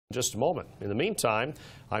Just a moment. In the meantime,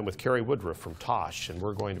 I'm with Kary Woodruf from TOSH, and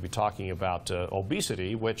we're going to be talking about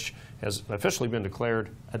obesity, which has officially been declared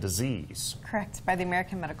a disease. Correct, by the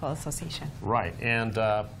American Medical Association. Right, and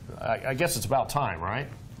I guess it's about time, right?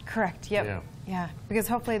 Correct, yep. Yeah, because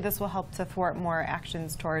hopefully this will help to thwart more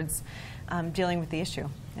actions towards dealing with the issue.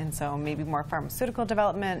 And so maybe more pharmaceutical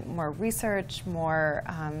development, more research, more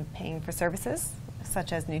paying for services,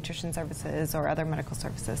 such as nutrition services or other medical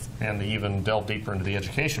services. And even delve deeper into the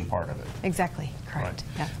education part of it. Exactly, correct.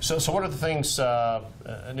 Right. Yeah. So what are the things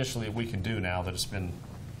initially we can do now that it's been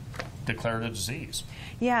declared a disease?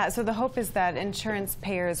 Yeah, so the hope is that insurance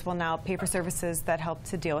payers will now pay for services that help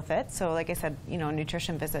to deal with it. So like I said, you know,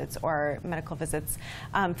 nutrition visits or medical visits.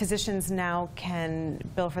 Physicians now can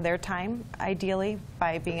bill for their time, ideally,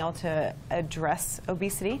 by being able to address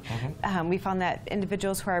obesity. Mm-hmm. We found that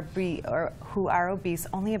individuals who are obese,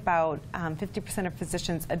 only about 50% of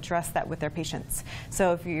physicians address that with their patients.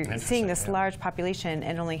 So if you're seeing this large population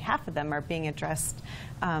and only half of them are being addressed,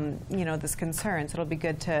 you know, this concern, so it'll be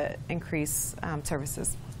good to increase services.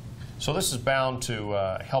 So this is bound to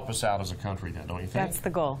help us out as a country then, don't you think? That's the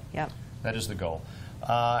goal, yep. That is the goal.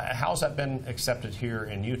 How's that been accepted here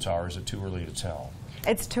in Utah, or is it too early to tell?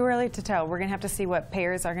 It's too early to tell. We're going to have to see what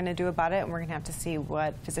payers are going to do about it, and we're going to have to see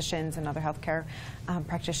what physicians and other healthcare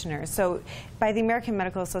practitioners. So by the American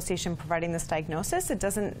Medical Association providing this diagnosis, it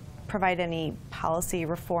doesn't provide any policy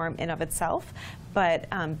reform in of itself, but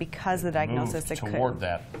because the diagnosis, it could toward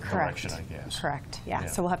that direction, I guess. Correct, yeah.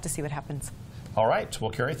 So we'll have to see what happens. All right.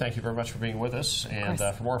 Well, Kary, thank you very much for being with us. And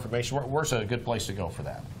for more information, where's a good place to go for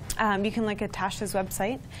that? You can look at TOSH's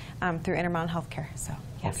website through Intermountain Healthcare. So,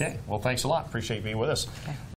 yes. Okay. Well, thanks a lot. Appreciate you being with us. Okay.